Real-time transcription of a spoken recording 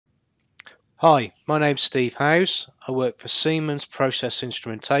Hi, my name's Steve Howes. I work for Siemens Process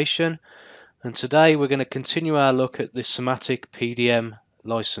Instrumentation, and today we're going to continue our look at the SIMATIC PDM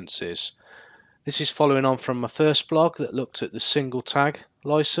licenses. This is following on from my first blog that looked at the single tag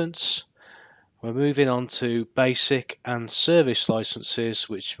license. We're moving on to basic and service licenses,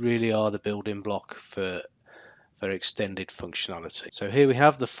 which really are the building block for extended functionality. So here we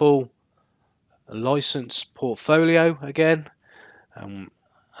have the full license portfolio again.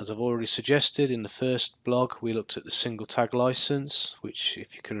 As I've already suggested in the first blog, we looked at the single tag license, which,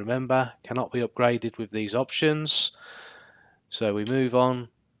 if you can remember, cannot be upgraded with these options. So we move on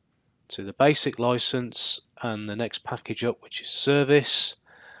to the basic license and the next package up, which is service.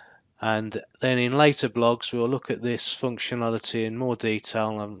 And then in later blogs, we'll look at this functionality in more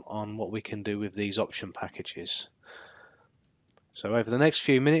detail on what we can do with these option packages. So over the next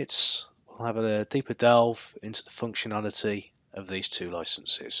few minutes, we'll have a deeper delve into the functionality of these two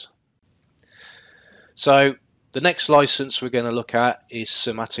licenses. So the next license we're going to look at is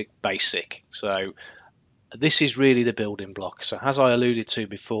SIMATIC Basic. So this is really the building block. So as I alluded to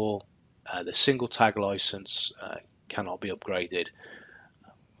before, the single tag license cannot be upgraded.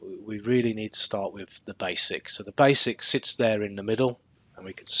 We really need to start with the basic. So the basic sits there in the middle, and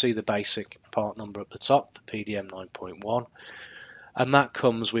we can see the basic part number at the top, the PDM 9.1, and that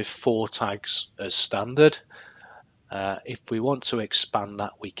comes with 4 tags as standard. If we want to expand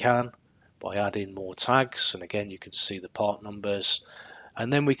that, we can by adding more tags, and again you can see the part numbers,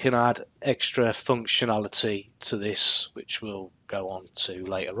 and then we can add extra functionality to this, which we'll go on to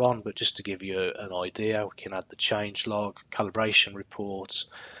later on. But just to give you an idea, we can add the change log, calibration reports,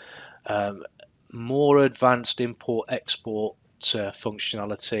 more advanced import export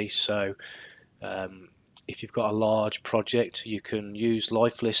functionality. So if you've got a large project, you can use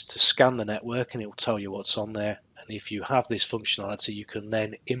LifeList to scan the network and it will tell you what's on there. And if you have this functionality, you can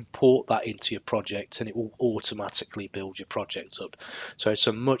then import that into your project and it will automatically build your project up. So it's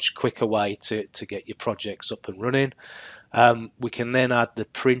a much quicker way to get your projects up and running. We can then add the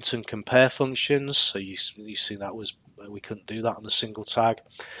print and compare functions. So you see that we couldn't do that on the single tag.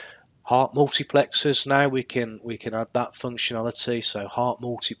 Heart multiplexers, now we can add that functionality. So heart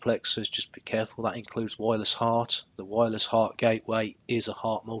multiplexers, just be careful, that includes wireless heart. The wireless heart gateway is a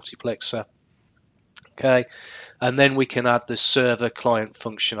heart multiplexer. Okay, and then we can add the server client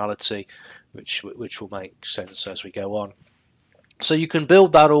functionality, which will make sense as we go on. So you can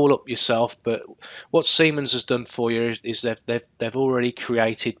build that all up yourself, but what Siemens has done for you is they've already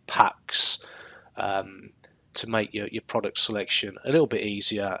created packs to make your product selection a little bit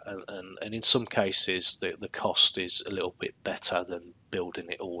easier, and in some cases the cost is a little bit better than building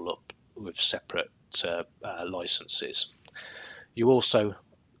it all up with separate licenses. You also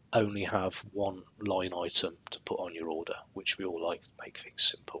only have one line item to put on your order, which we all like to make things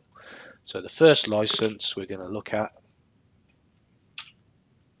simple. So the first license we're going to look at,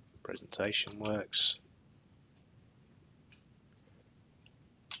 presentation works,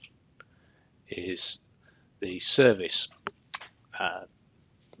 is the service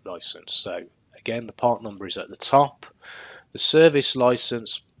license. So again, the part number is at the top. The service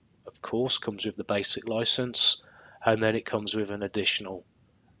license, of course, comes with the basic license, and then it comes with an additional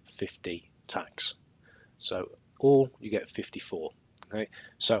 50 tags. So all you get 54. Okay,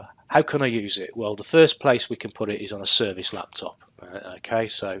 so how can I use it? Well, the first place we can put it is on a service laptop. Okay,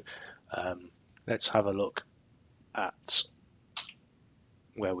 so let's have a look at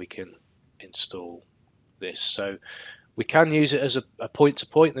where we can install this. So we can use it as a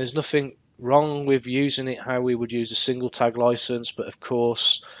point-to-point. There's nothing wrong with using it how we would use a single tag license, but of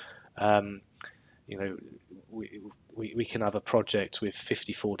course, you know, we can have a project with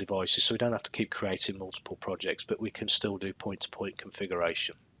 54 devices, so we don't have to keep creating multiple projects, but we can still do point-to-point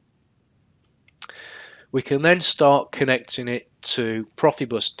configuration. We can then start connecting it to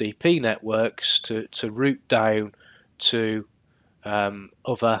Profibus DP networks to route down to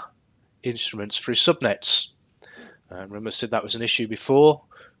other instruments through subnets. Remember I said that was an issue before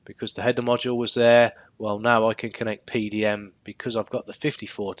because the header module was there. Well, now I can connect PDM because I've got the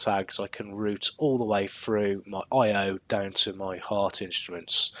 54 tags. I can route all the way through my I/O down to my heart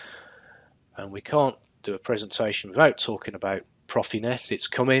instruments. And we can't do a presentation without talking about Profinet. It's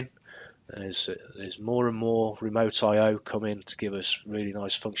coming. There's more and more remote I/O coming to give us really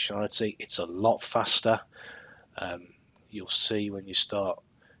nice functionality. It's a lot faster. You'll see when you start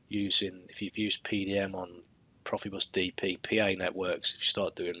using, if you've used PDM on Profibus DP PA networks, if you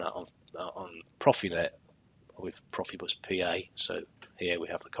start doing that on Profinet with Profibus PA, so here we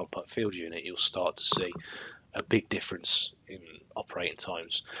have the compact field unit, you'll start to see a big difference in operating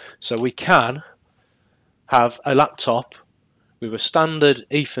times. So we can have a laptop with a standard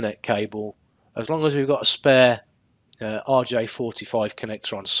Ethernet cable As long as we've got a spare RJ45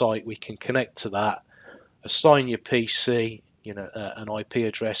 connector on site, we can connect to that, assign your PC, an IP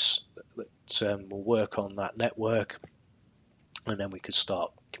address that will work on that network, and then we can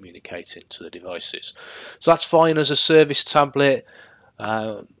start communicating to the devices. So that's fine as a service tablet,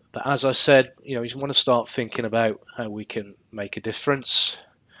 but as I said, you want to start thinking about how we can make a difference.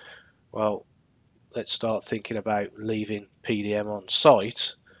 Well, let's start thinking about leaving PDM on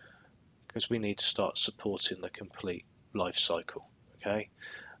site, because we need to start supporting the complete life cycle. Okay,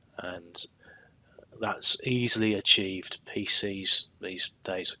 and that's easily achieved. PCs these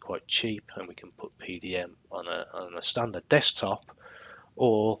days are quite cheap, and we can put PDM on a standard desktop,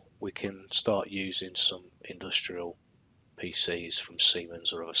 or we can start using some industrial PCs from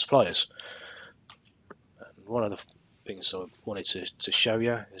Siemens or other suppliers. And one of the things I wanted to show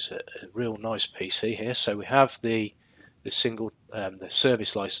you is a real nice PC here. So we have the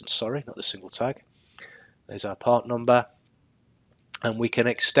service license, sorry, not the single tag. There's our part number, and we can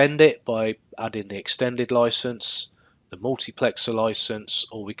extend it by adding the extended license, the multiplexer license,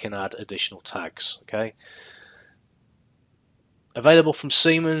 or we can add additional tags. Okay. Available from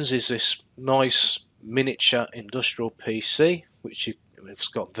Siemens is this nice miniature industrial PC, which it's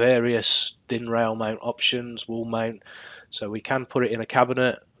got various DIN rail mount options, wall mount, so we can put it in a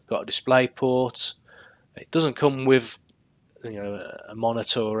cabinet. Got a display port. It doesn't come with a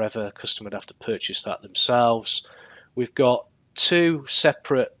monitor or whatever. Customer would have to purchase that themselves. We've got two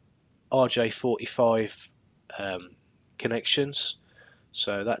separate RJ45 connections,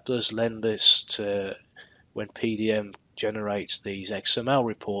 so that does lend us to, when PDM generates these XML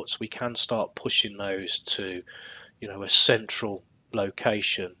reports, we can start pushing those to a central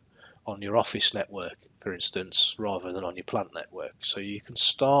location on your office network, for instance, rather than on your plant network. So you can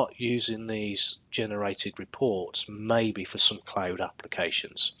start using these generated reports maybe for some cloud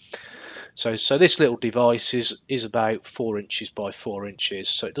applications. So this little device is about 4 inches by 4 inches,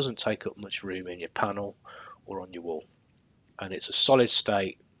 so it doesn't take up much room in your panel or on your wall, and it's a solid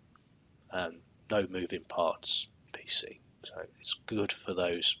state, no moving parts PC, so it's good for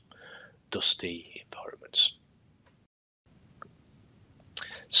those dusty environments.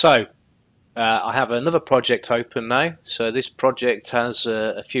 So I have another project open now. So this project has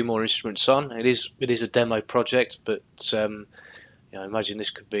a few more instruments on. It is a demo project, but imagine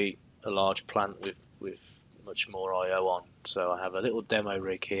this could be a large plant with much more I/O on. So I have a little demo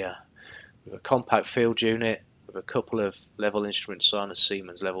rig here with a compact field unit with a couple of level instruments on, a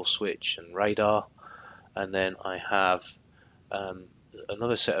Siemens level switch and radar, and then I have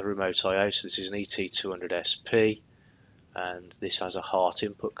another set of remote I/O. So this is an ET200SP, and this has a HART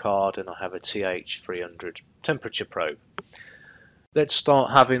input card, and I have a TH300 temperature probe. Let's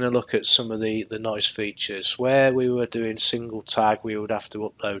start having a look at some of the nice features. Where we were doing single tag, we would have to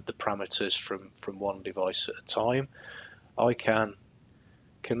upload the parameters from one device at a time. I can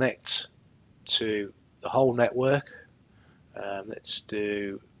connect to the whole network. Let's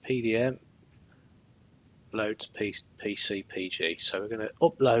do PDM, load to PCPG. So we're going to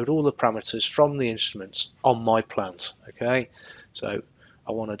upload all the parameters from the instruments on my plant. Okay, so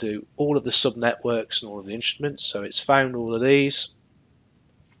I want to do all of the subnetworks and all of the instruments. So it's found all of these.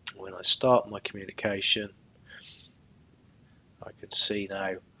 When I start my communication, I can see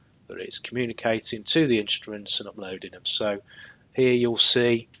now that it's communicating to the instruments and uploading them. So here you'll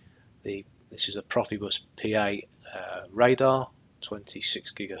see this is a Profibus P8 radar,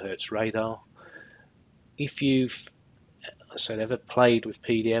 26 gigahertz radar. If you've, I said, ever played with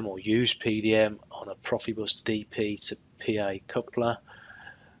PDM or used PDM on a Profibus DP to PA coupler,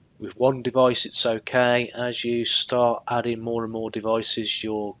 with one device it's okay. As you start adding more and more devices,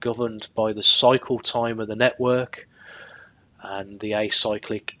 you're governed by the cycle time of the network and the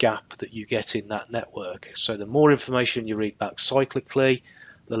acyclic gap that you get in that network. So the more information you read back cyclically,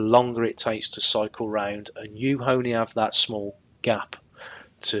 the longer it takes to cycle round, and you only have that small gap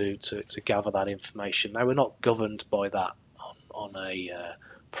to gather that information. Now, we're not governed by that on a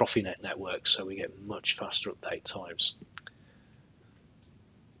Profinet network, so we get much faster update times.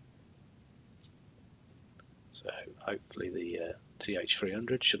 So hopefully the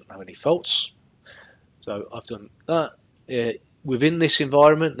TH300 shouldn't have any faults. So I've done that. Within this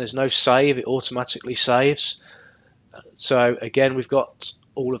environment, there's no save, it automatically saves. So again, we've got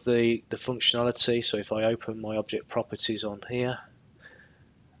all of the functionality. So if I open my object properties on here,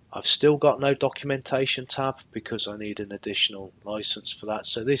 I've still got no documentation tab because I need an additional license for that.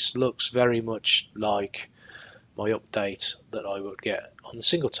 So this looks very much like my update that I would get on the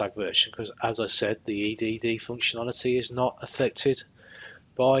single tag version, because as I said, the EDD functionality is not affected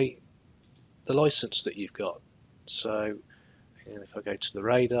by the license that you've got. So if I go to the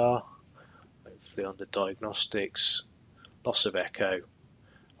radar, I hopefully under diagnostics, loss of echo,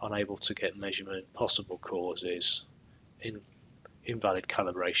 unable to get measurement, possible causes, invalid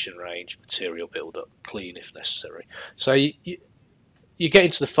calibration range, material buildup, clean if necessary. So you get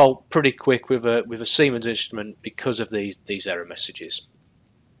into the fault pretty quick with a Siemens instrument because of these error messages.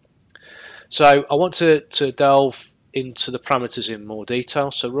 So I want to delve into the parameters in more detail.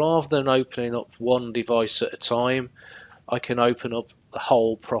 So rather than opening up one device at a time, I can open up the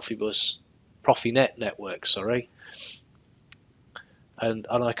whole Profinet network, and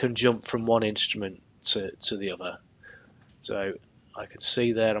I can jump from one instrument to the other. So I can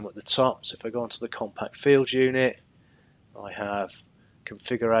see there I'm at the top. So if I go onto the compact field unit, I have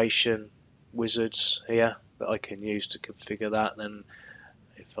configuration wizards here that I can use to configure that. And then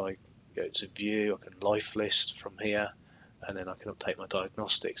if I go to view, I can life list from here, and then I can update my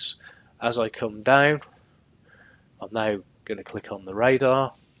diagnostics. As I come down, I'm now going to click on the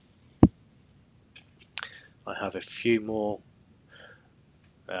radar. I have a few more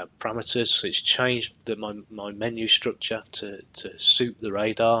parameters. So it's changed my menu structure to suit the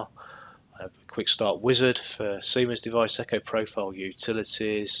radar. I have a quick start wizard for Siemens device, echo profile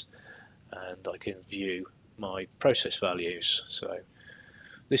utilities, and I can view my process values. So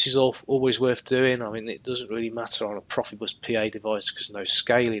this is always worth doing. I mean, it doesn't really matter on a Profibus PA device because no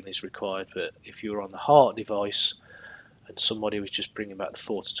scaling is required, but if you're on the heart device and somebody was just bringing back the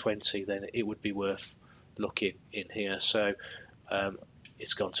 4 to 20, then it would be worth looking in here. So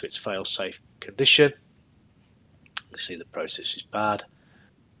it's gone to its fail-safe condition. You see the process is bad.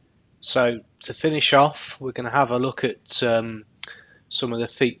 So to finish off, we're going to have a look at some of the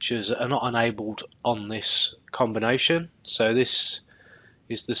features that are not enabled on this combination. So this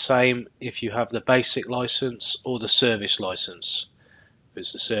is the same if you have the basic license or the service license,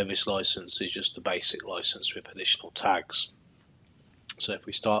 because the service license is just the basic license with additional tags. So if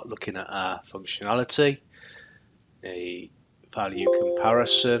we start looking at our functionality, the value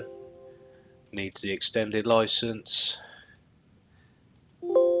comparison needs the extended license,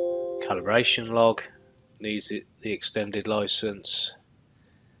 calibration log needs the extended license,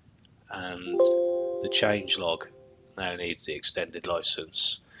 and the change log now needs the extended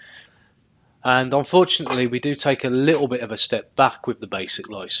license. And unfortunately we do take a little bit of a step back with the basic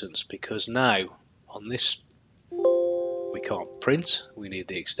license, because now on this we can't print, we need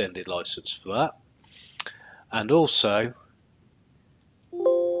the extended license for that, and also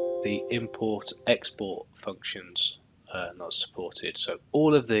the import export functions are not supported. So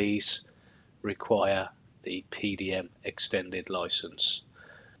all of these require the PDM extended license.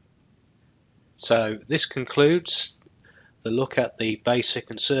 So this concludes the look at the basic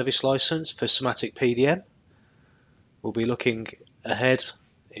and service license for SIMATIC PDM. We'll be looking ahead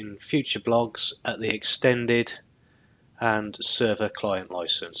in future blogs at the extended and server client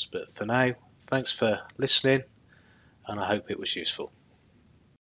license. But for now, thanks for listening, and I hope it was useful.